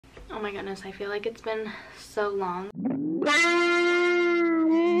Oh my goodness, I feel like it's been so long.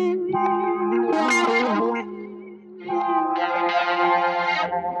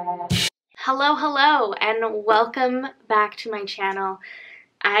 Hello, and welcome back to my channel.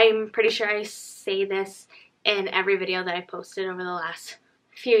 I'm pretty sure I say this in every video that I posted over the last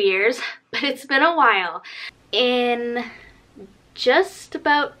few years, but it's been a while. In just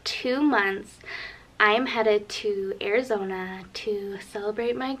about 2 months, I am headed to Arizona to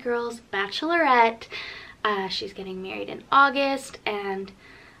celebrate my girl's Bachelorette. She's getting married in August, and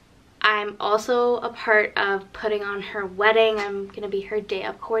I'm also a part of putting on her wedding. I'm gonna be her day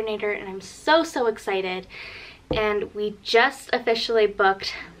of coordinator, and I'm so excited. And we just officially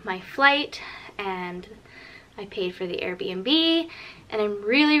booked my flight, and I paid for the Airbnb, and I'm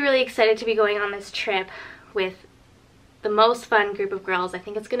really excited to be going on this trip with the most fun group of girls. I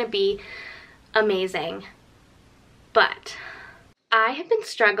think it's gonna be amazing. But I have been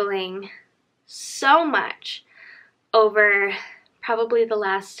struggling so much over probably the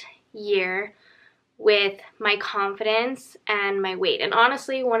last year with my confidence and my weight. And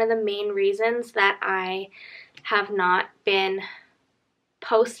honestly, one of the main reasons that I have not been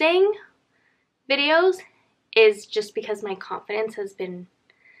posting videos is just because my confidence has been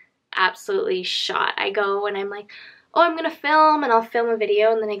absolutely shot. I go and I'm like, oh, I'm gonna film, and I'll film a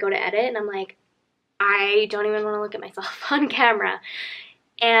video, and then I go to edit and I'm like, I don't even want to look at myself on camera.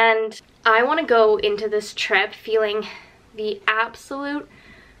 And I want to go into this trip feeling the absolute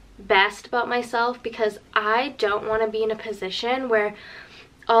best about myself, because I don't want to be in a position where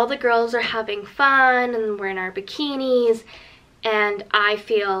all the girls are having fun and we're in our bikinis and I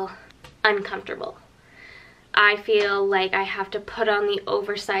feel uncomfortable. I feel like I have to put on the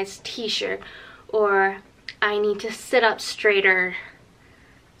oversized t-shirt, or I need to sit up straighter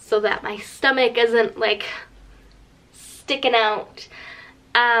so that my stomach isn't like sticking out,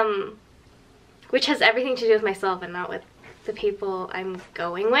 which has everything to do with myself and not with the people I'm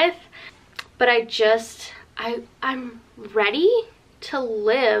going with. But I'm ready to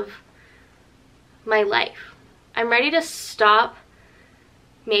live my life. I'm ready to stop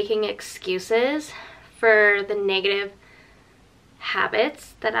making excuses for the negative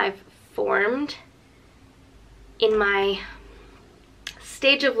habits that I've formed in my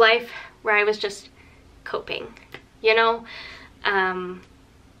stage of life where I was just coping, you know? I'm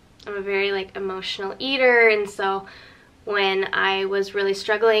a very like emotional eater, and so when I was really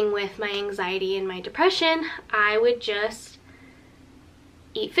struggling with my anxiety and my depression, I would just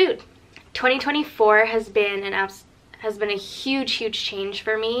eat food. 2024 has been a huge change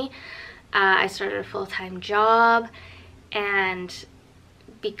for me. I started a full-time job, and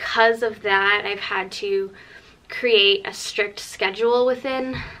because of that, I've had to create a strict schedule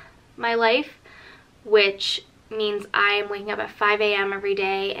within my life, which means I am waking up at 5 a.m. every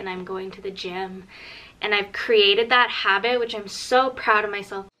day and I'm going to the gym. And I've created that habit, which I'm so proud of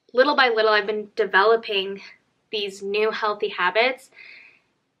myself. Little by little, I've been developing these new healthy habits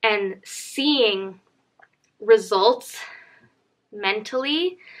and seeing results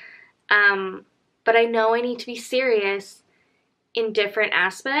mentally. But I know I need to be serious in different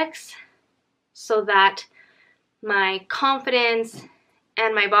aspects so that my confidence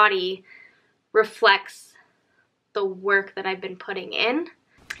and my body reflects the work that I've been putting in.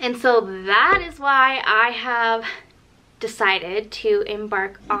 And so that is why I have decided to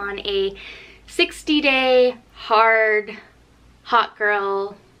embark on a 60-day hard hot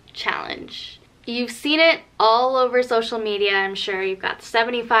girl challenge. You've seen it all over social media, I'm sure. You've got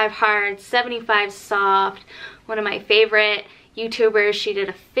 75 hard, 75 soft. One of my favorite YouTubers, she did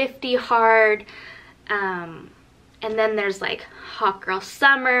a 50 hard. And then there's like hot girl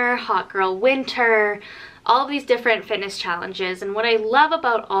summer, hot girl winter, all these different fitness challenges. And what I love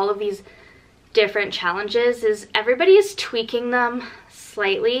about all of these different challenges is everybody is tweaking them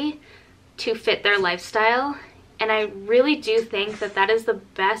slightly to fit their lifestyle. And I really do think that that is the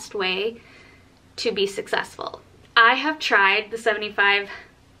best way to be successful. I have tried the 75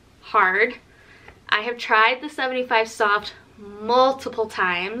 hard. I have tried the 75 soft multiple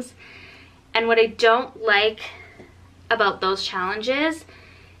times. And what I don't like about those challenges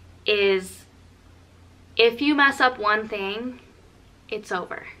is if you mess up one thing, it's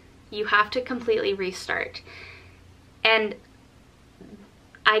over. You have to completely restart. And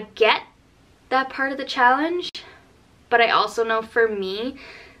I get that part of the challenge, but I also know for me,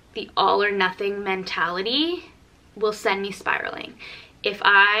 the all or nothing mentality will send me spiraling. If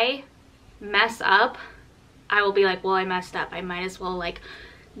I mess up, I will be like, well, I messed up. I might as well like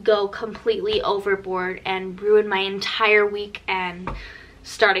go completely overboard and ruin my entire week and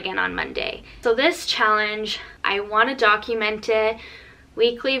start again on Monday. So this challenge, I want to document it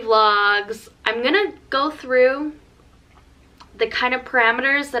weekly vlogs. I'm gonna go through the kind of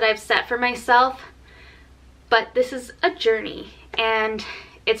parameters that I've set for myself, but this is a journey and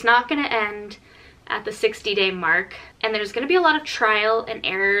it's not gonna end at the 60-day mark, and there's gonna be a lot of trial and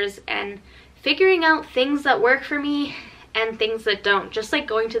errors and figuring out things that work for me and things that don't. Just like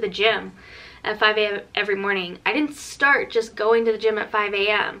going to the gym at 5 a.m. every morning. I didn't start just going to the gym at 5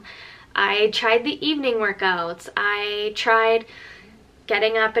 a.m. I tried the evening workouts. I tried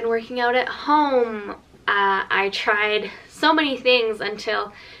getting up and working out at home. I tried so many things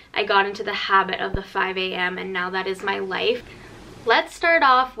until I got into the habit of the 5 a.m. and now that is my life. Let's start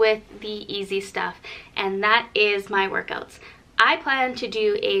off with the easy stuff, and that is my workouts. I plan to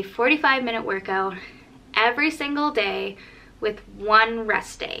do a 45-minute workout every single day with one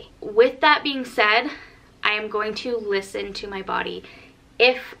rest day. With that being said, I am going to listen to my body.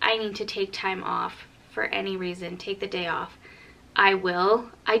 If I need to take time off for any reason, take the day off, I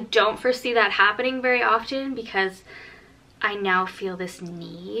will. I don't foresee that happening very often because I now feel this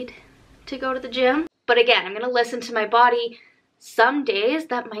need to go to the gym. But again, I'm gonna listen to my body. Some days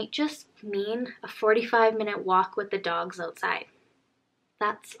that might just mean a 45-minute walk with the dogs outside.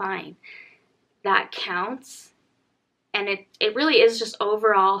 That's fine. That counts. And it really is just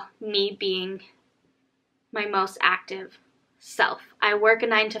overall me being my most active self. I work a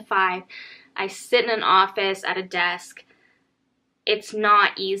 9 to 5. I sit in an office at a desk. It's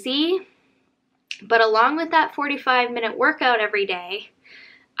not easy. But along with that 45-minute workout every day,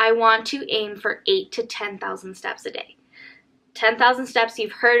 I want to aim for 8,000 to 10,000 steps a day. 10,000 steps,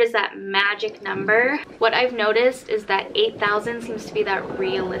 you've heard, is that magic number. What I've noticed is that 8,000 seems to be that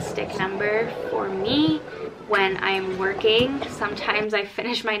realistic number for me when I'm working. Sometimes I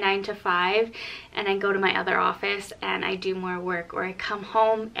finish my 9 to 5 and I go to my other office and I do more work, or I come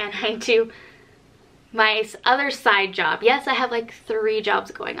home and I do my other side job. Yes, I have like 3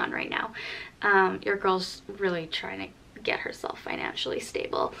 jobs going on right now. Your girl's really trying to get herself financially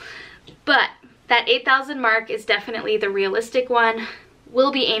stable. But that 8,000 mark is definitely the realistic one.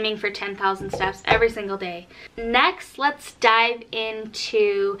 We'll be aiming for 10,000 steps every single day. Next, let's dive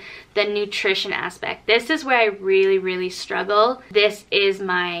into the nutrition aspect. This is where I really struggle. This is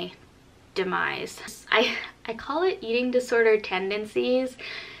my demise. I call it eating disorder tendencies.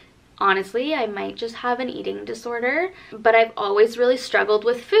 Honestly, I might just have an eating disorder, but I've always really struggled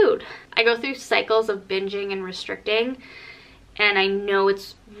with food. I go through cycles of binging and restricting, and I know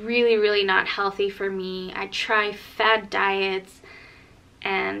it's really not healthy for me. I try fad diets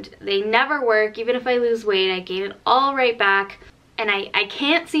and they never work. Even if I lose weight, I gain it all right back, and I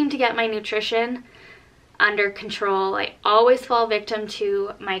can't seem to get my nutrition under control. I always fall victim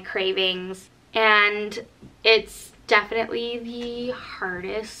to my cravings, and it's definitely the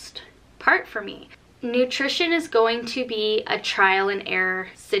hardest part for me. Nutrition is going to be a trial and error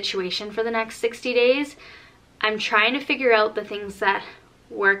situation for the next 60 days. I'm trying to figure out the things that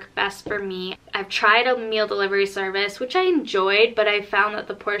work best for me. I've tried a meal delivery service, which I enjoyed, but I found that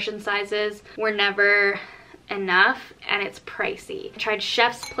the portion sizes were never enough and it's pricey. I tried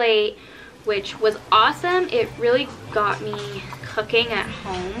Chef's Plate, which was awesome. It really got me cooking at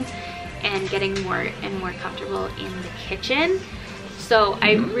home and getting more and more comfortable in the kitchen. So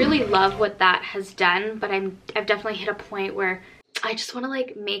I really love what that has done, but I've definitely hit a point where I just want to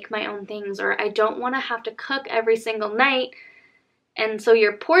like make my own things, or I don't want to have to cook every single night. And so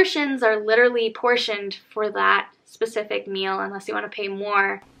your portions are literally portioned for that specific meal, unless you want to pay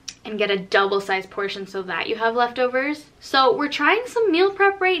more and get a double size portion so that you have leftovers. So we're trying some meal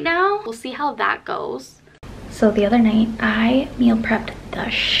prep right now. We'll see how that goes. So the other night I meal prepped the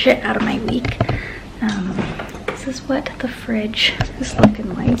shit out of my week. This is what the fridge is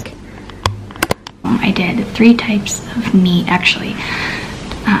looking like. I did 3 types of meat, actually.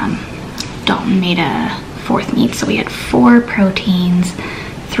 Dalton made a 4th meat, so we had 4 proteins,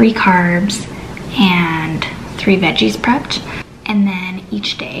 3 carbs, and 3 veggies prepped. And then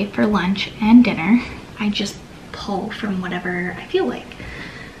each day for lunch and dinner, I just pull from whatever I feel like.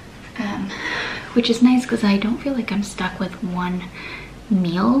 Which is nice because I don't feel like I'm stuck with one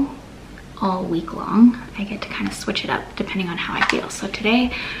meal all week long. I get to kind of switch it up depending on how I feel. So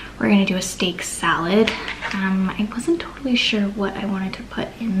today we're gonna do a steak salad. I wasn't totally sure what I wanted to put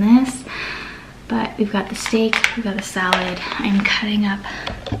in this, but we've got the steak, we've got the salad. I'm cutting up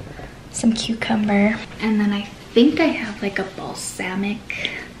some cucumber, and then I think I have like a balsamic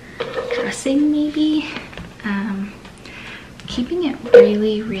dressing maybe. Keeping it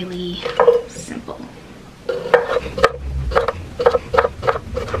really simple.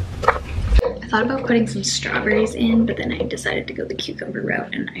 I thought about putting some strawberries in, but then I decided to go the cucumber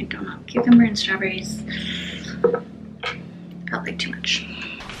route, and I don't know, cucumber and strawberries felt like too much.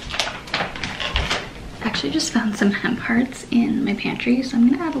 I actually just found some hemp hearts in my pantry, so I'm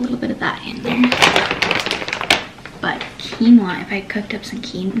gonna add a little bit of that in there. But quinoa, if I cooked up some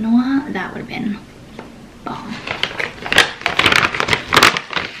quinoa, that would have been bomb.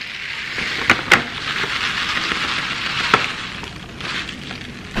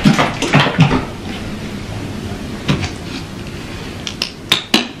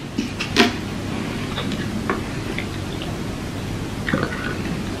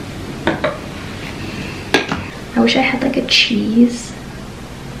 I wish I had like a cheese,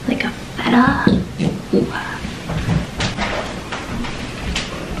 like a feta. Ooh.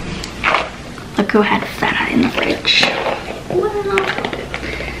 Look who had feta in the fridge. Wow.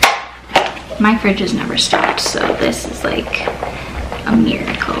 My fridge has never stopped, so this is like a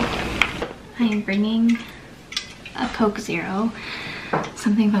miracle. I am bringing a Coke Zero.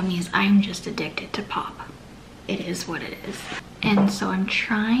 Something about me is I'm just addicted to pop. It is what it is. And so I'm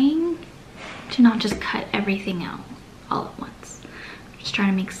trying to not just cut everything out all at once. I'm just trying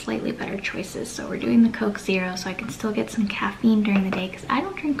to make slightly better choices. So we're doing the Coke Zero so I can still get some caffeine during the day because I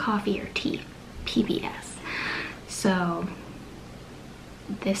don't drink coffee or tea, PBS. So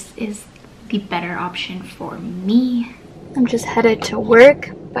this is the better option for me. I'm just headed to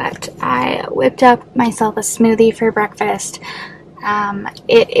work, but I whipped up myself a smoothie for breakfast.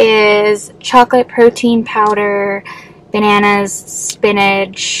 It is chocolate protein powder, bananas,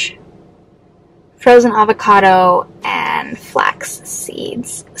 spinach, frozen avocado, and flax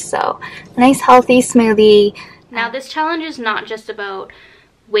seeds. So a nice healthy smoothie. Now this challenge is not just about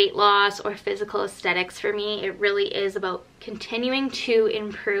weight loss or physical aesthetics for me. It really is about continuing to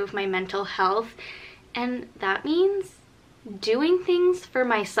improve my mental health, and that means doing things for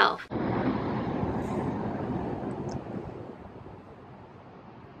myself.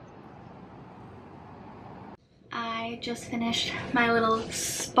 I just finished my little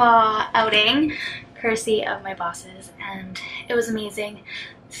spa outing, courtesy of my bosses, and it was amazing.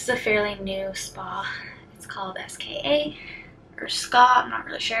 This is a fairly new spa. It's called SKA or SKA, I'm not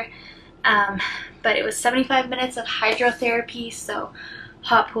really sure. But it was 75 minutes of hydrotherapy, so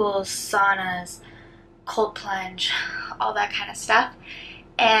hot pools, saunas, cold plunge, all that kind of stuff.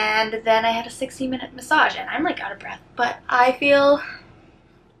 And then I had a 60-minute massage, and I'm like out of breath, but I feel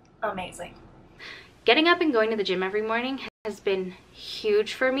amazing. Getting up and going to the gym every morning has been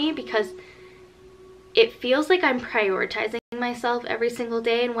huge for me because it feels like I'm prioritizing myself every single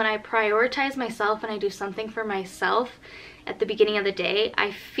day. And when I prioritize myself and I do something for myself at the beginning of the day,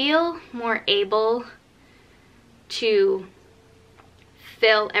 I feel more able to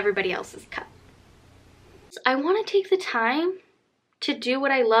fill everybody else's cup. I want to take the time to do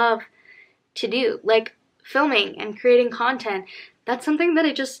what I love to do, like filming and creating content. That's something that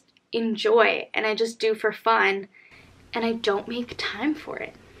I just enjoy and I just do for fun, and I don't make time for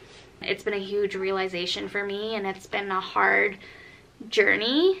it. It's been a huge realization for me, and it's been a hard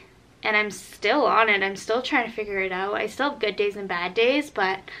journey, and I'm still on it. I'm still trying to figure it out. I still have good days and bad days,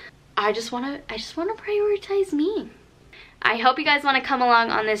 but I just want to prioritize me. I hope you guys want to come along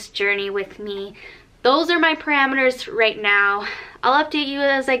on this journey with me. Those are my parameters right now. I'll update you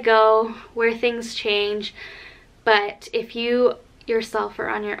as I go, where things change, but if you yourself are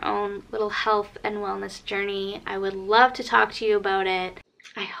on your own little health and wellness journey, I would love to talk to you about it.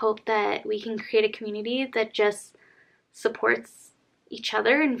 I hope that we can create a community that just supports each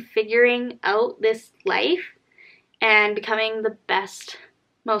other in figuring out this life and becoming the best,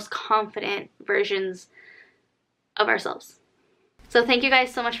 most confident versions of ourselves. So thank you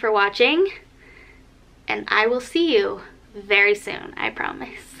guys so much for watching, and I will see you very soon, I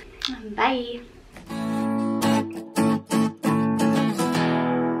promise. Bye.